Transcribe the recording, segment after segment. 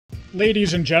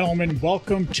Ladies and gentlemen,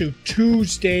 welcome to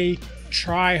Tuesday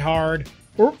Try Hard.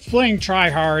 We're playing Try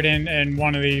Hard in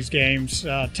one of these games.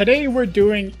 Today we're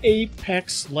doing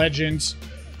Apex Legends.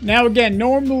 Now again,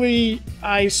 normally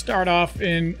I start off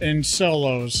in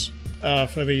solos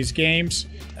for these games.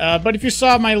 But if you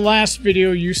saw my last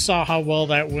video, you saw how well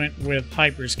that went with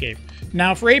Hyperscape.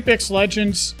 Now for Apex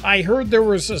Legends, I heard there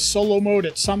was a solo mode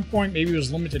at some point, maybe it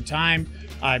was limited time.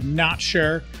 I'm not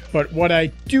sure, but what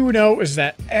I do know is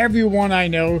that everyone I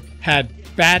know had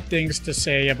bad things to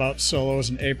say about solos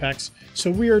in Apex,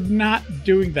 so we are not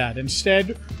doing that.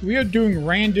 Instead, we are doing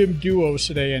random duos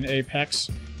today in Apex.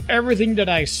 Everything that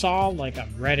I saw, like on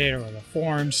Reddit or the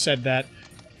forums, said that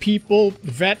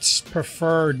vets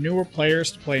prefer newer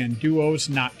players to play in duos,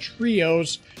 not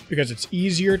trios, because it's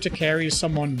easier to carry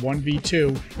someone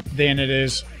 1v2 than it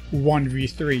is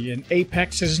 1v3, and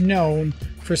Apex is known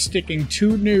for sticking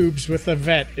two noobs with a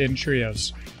vet in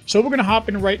trios. So we're going to hop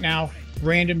in right now,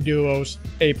 random duos,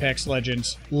 Apex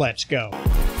Legends, let's go.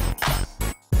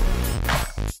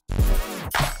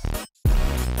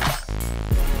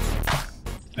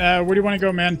 Where do you want to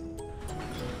go, man?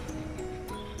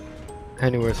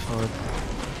 Anywhere's fine.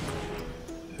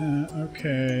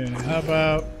 Okay, how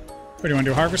about, what do you want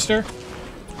to do, Harvester?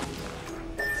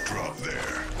 Drop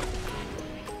there.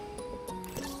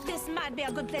 This might be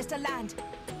a good place to land.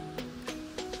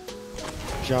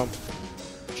 Jump.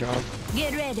 Jump.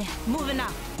 Get ready. Moving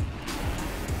up.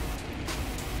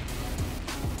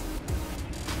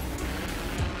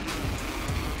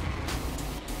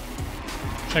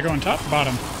 Should I go on top or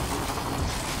bottom?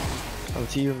 Up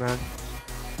to you, man.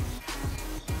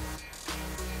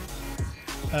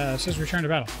 It says return to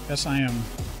battle. Yes, I am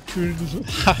too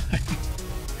high.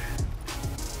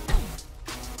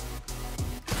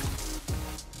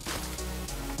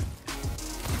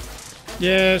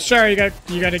 Yeah, sorry, you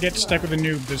got to get stuck with a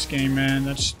noob this game, man.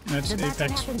 That's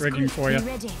Apex rigging for you.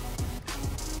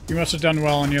 You must have done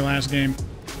well in your last game.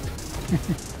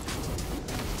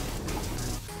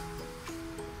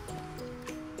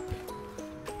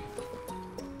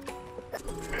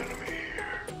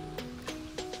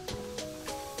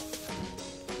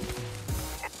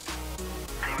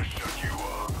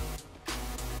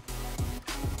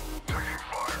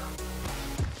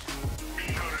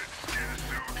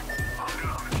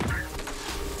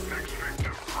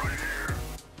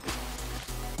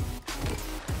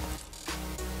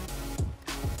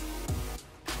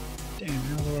 Damn,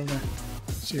 you're all the way over there.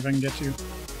 Let's see if I can get you.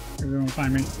 Maybe they won't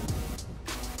find me.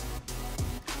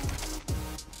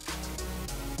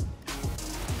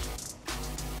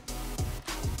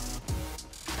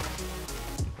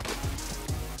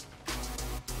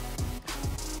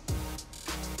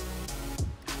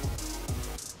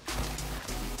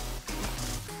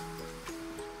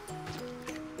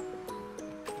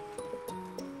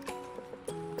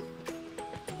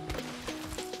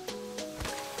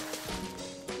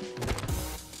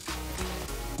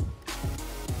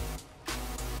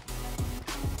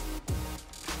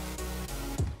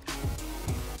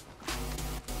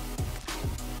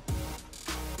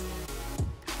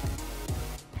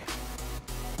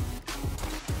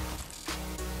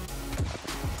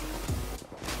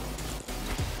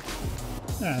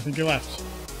 Yeah, I think you left.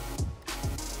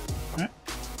 Alright.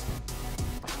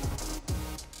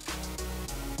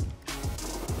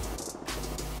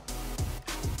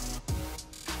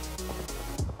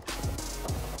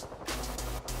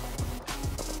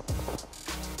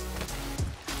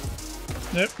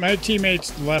 Yep, my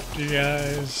teammates left you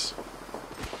guys.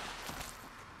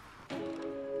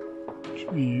 Which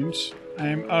means I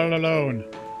am all alone.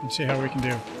 Let's see how we can do.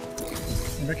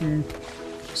 If I can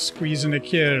squeeze in a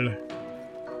kill.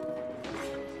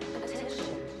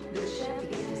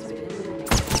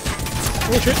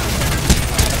 Oh shit!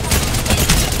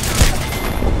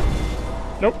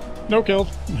 Nope, no kill.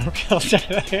 No kill.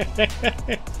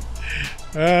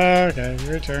 Okay,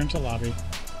 return to lobby.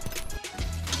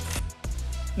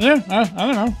 Yeah, I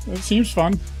don't know. It seems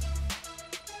fun.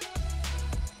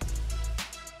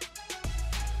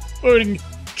 We're gonna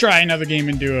try another game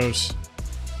in duos.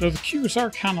 Though the queues are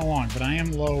kind of long, but I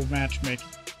am low matchmaking,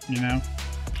 you know?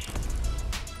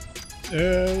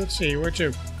 Let's see, where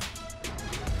to?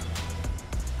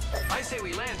 I say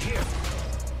we land here.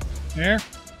 Here?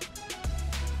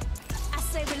 I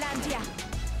say we land here.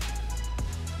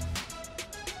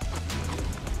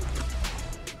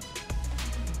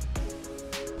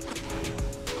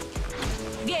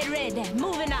 Get ready.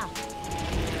 Moving up.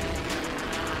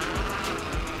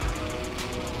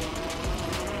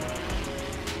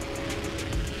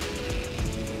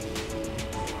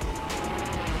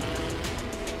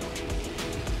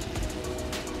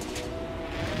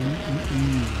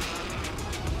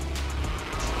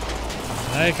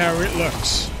 like how it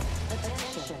looks.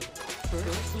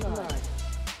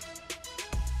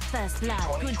 First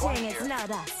blood, good thing it's not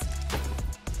us.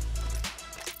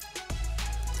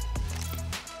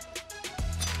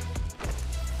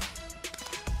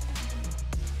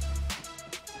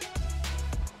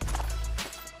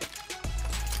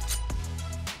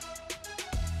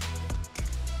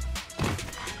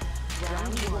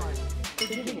 Round 1.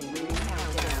 Beginning ring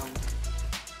countdown.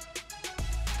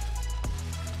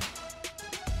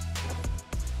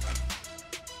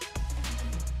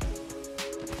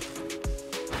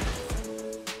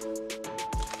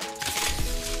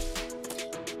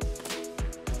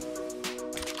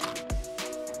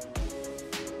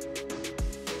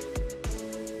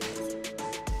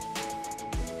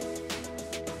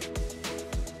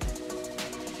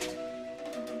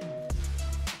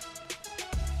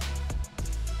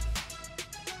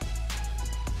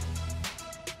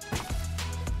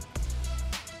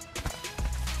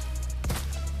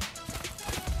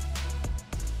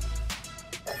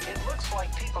 It looks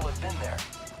like people have been there.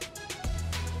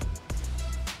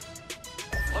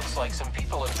 Looks like some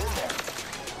people have been there.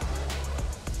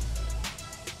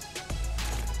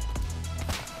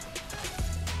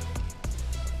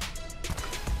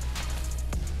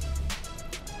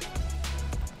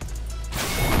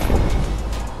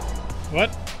 What?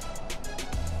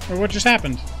 Or what just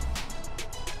happened?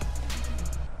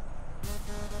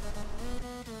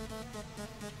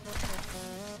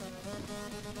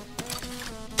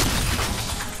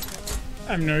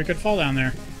 I didn't know he could fall down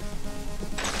there.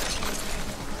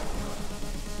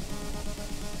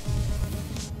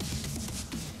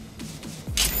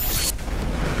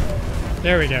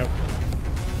 There we go.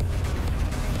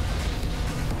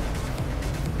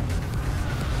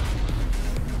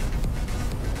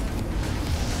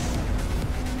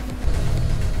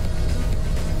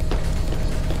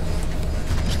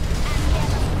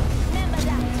 Remember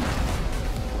that.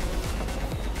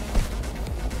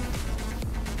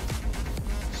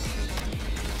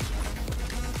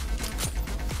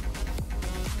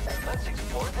 Let's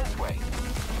explore this way.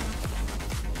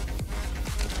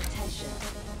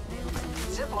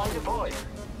 Zipline deployed.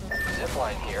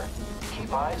 Zipline here.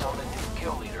 Keep eyes on the new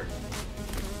kill leader.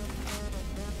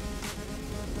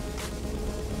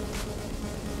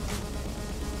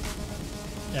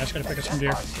 Yeah, I just gotta pick up some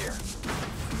gear. Zipline here.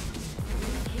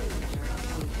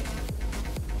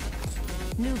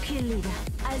 New kill leader.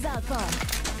 Eyes out for him.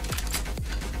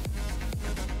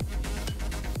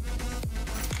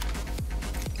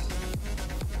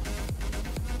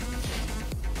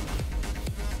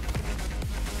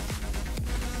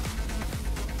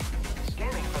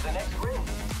 Scanning for the next ring.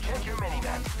 Check your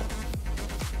mini-map.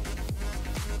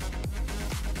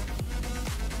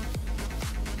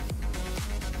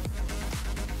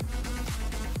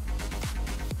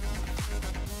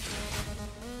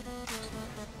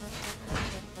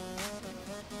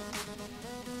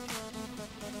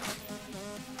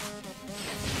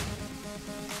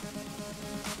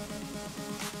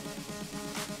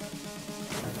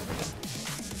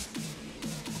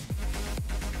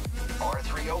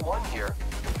 R301 here.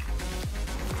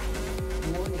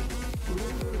 Warning.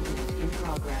 Movement in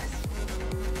progress.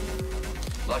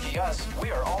 Lucky us,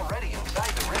 we are already inside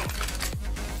the ring.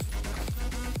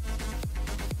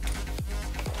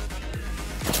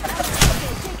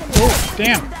 Oh,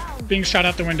 damn! Being shot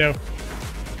out the window.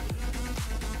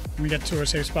 Let me get to a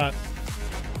safe spot.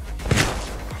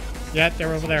 Yeah,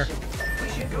 they're over there. We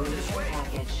should go this way.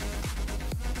 Package.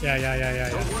 Yeah.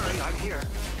 Don't worry, I'm here.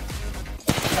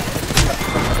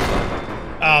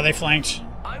 Oh, they flanked.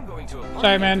 I'm going to apply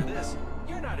Sorry, man. to this.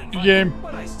 You're not Good invited, game.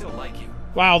 but I still like you.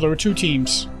 Wow, there were two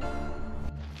teams.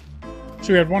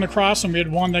 So we had one across and we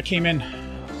had one that came in.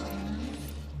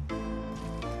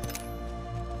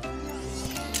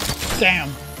 Damn.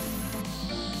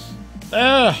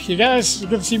 You guys, you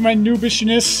get to see my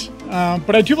noobishness.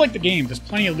 But I do like the game. There's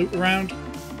plenty of loot around.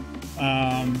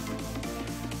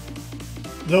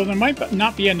 Though there might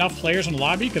not be enough players in the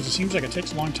lobby because it seems like it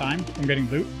takes a long time from getting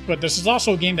loot. But this is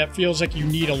also a game that feels like you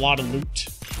need a lot of loot.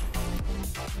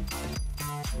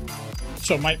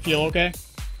 So it might feel okay.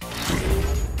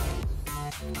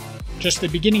 Just the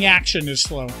beginning action is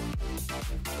slow.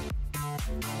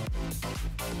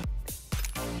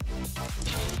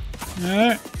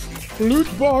 Alright. Loot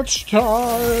box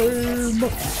time!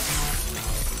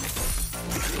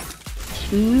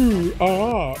 Ooh,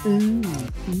 ah,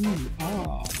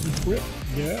 equip,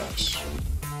 yes.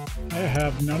 I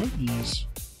have none of these.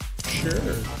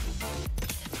 Sure.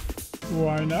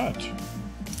 Why not?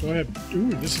 Go ahead.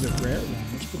 Ooh, this is a rare one.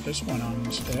 Let's put this one on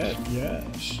instead.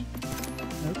 Yes.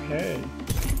 Okay.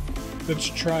 Let's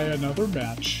try another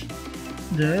match.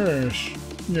 Yes.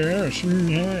 Yes.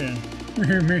 Yeah.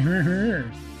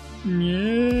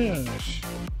 Yes.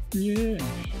 Yes.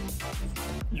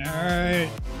 Alright.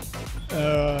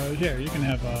 Here, you can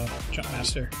have Jump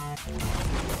Master.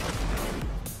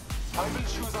 I will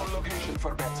choose our location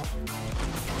for battle.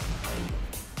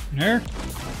 Here?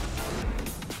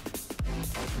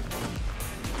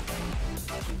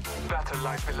 Battle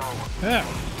lies below. Yeah.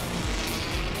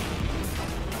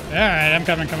 Alright, I'm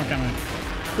coming.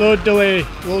 Little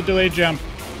delay jump.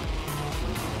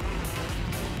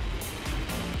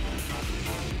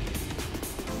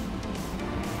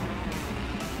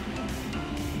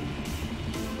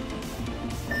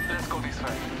 Let's go this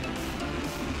way.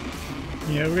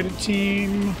 Yeah, we got a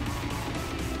team.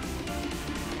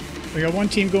 We got one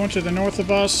team going to the north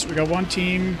of us. We got one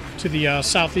team to the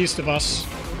southeast of us.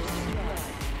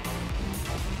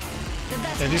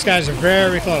 Yeah, these guys are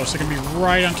very close. They're gonna be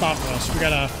right on top of us. We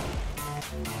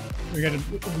gotta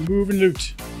move and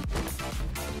loot.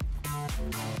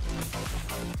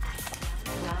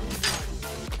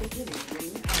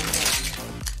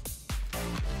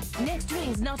 Next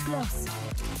ring's not close.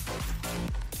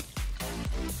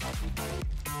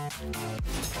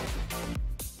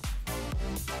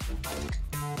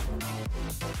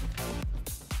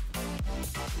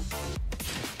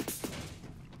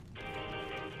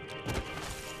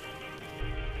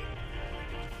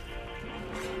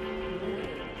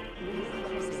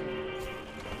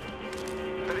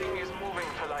 The ring is moving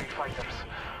to light fighters.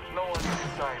 No one is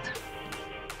inside.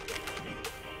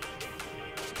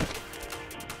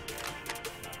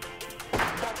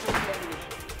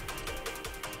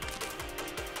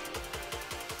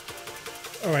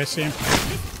 Oh, I see him.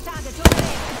 Target over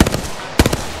there.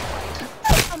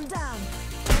 I'm down.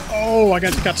 Oh, I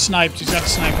got sniped. He's got a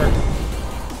sniper.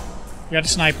 He got a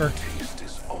sniper.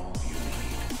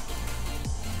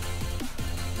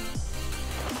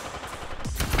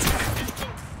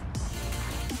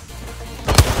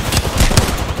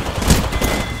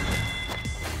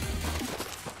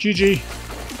 GG.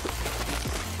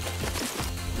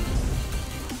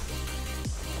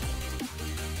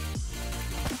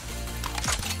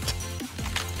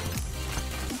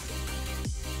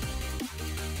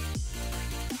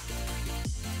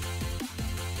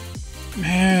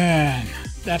 Man,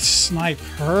 that snipe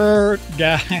hurt,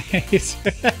 guys.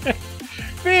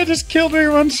 Man, just killed me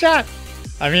in one shot.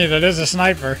 I mean, it is a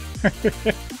sniper.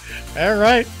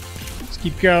 Alright. Let's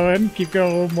keep going. Keep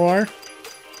going a little more.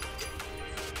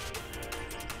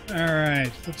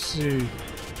 Alright, let's see.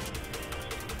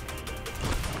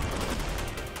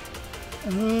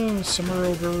 Oh, somewhere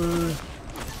over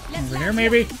here,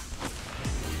 maybe?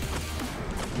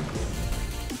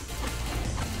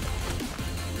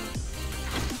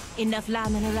 Enough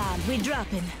lambing around. We're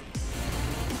dropping.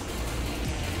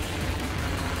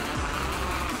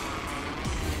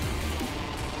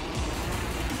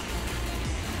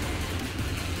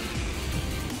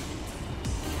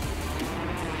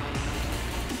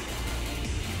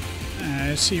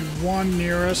 I see one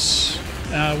near us.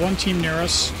 One team near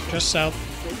us, just south.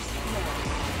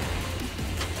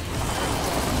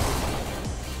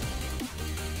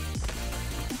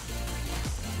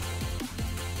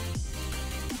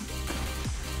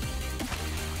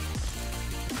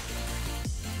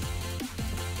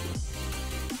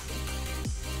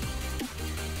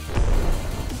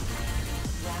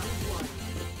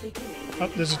 Oh,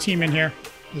 there's a team in here.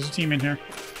 There's a team in here.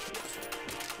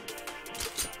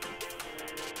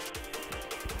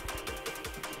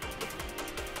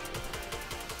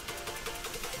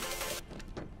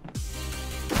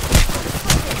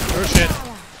 Oh shit.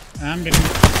 I'm getting...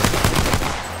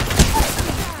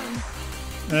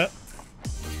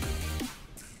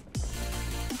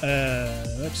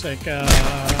 looks like,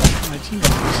 my team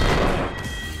is...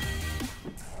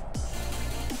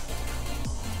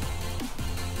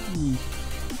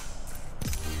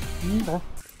 Okay.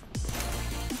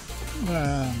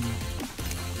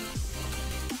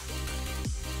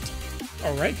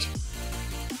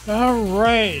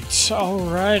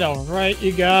 All right,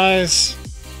 you guys.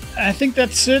 I think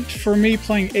that's it for me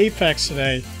playing Apex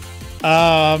today.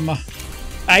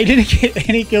 I didn't get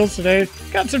any kills today.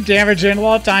 Got some damage in. A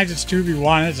lot of times it's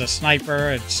 2v1. It's a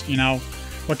sniper. It's, you know,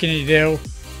 what can you do?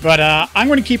 But I'm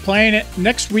going to keep playing it.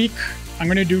 Next week, I'm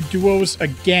going to do duos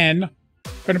again.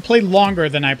 I'm going to play longer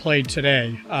than I played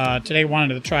today. Today, I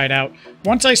wanted to try it out.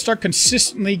 Once I start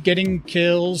consistently getting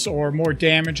kills or more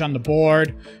damage on the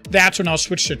board, that's when I'll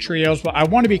switch to trios. But I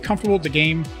want to be comfortable with the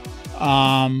game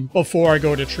before I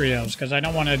go to trios, because I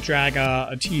don't want to drag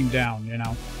a team down, you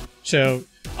know. So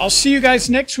I'll see you guys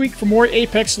next week for more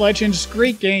Apex Legends.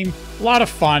 Great game, a lot of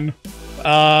fun.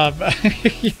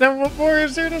 You know, what more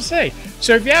is there to say?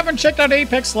 So if you haven't checked out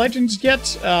Apex Legends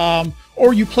yet,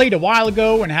 or you played a while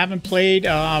ago and haven't played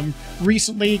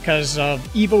recently because of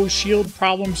Evo Shield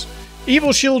problems,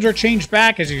 Evo Shields are changed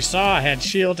back. As you saw, I had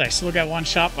shields. I still got one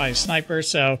shot by a sniper,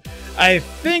 so I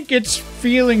think it's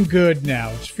feeling good now.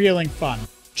 It's feeling fun.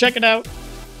 Check it out.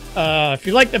 If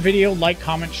you like the video, like,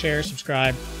 comment, share,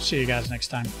 subscribe. See you guys next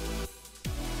time.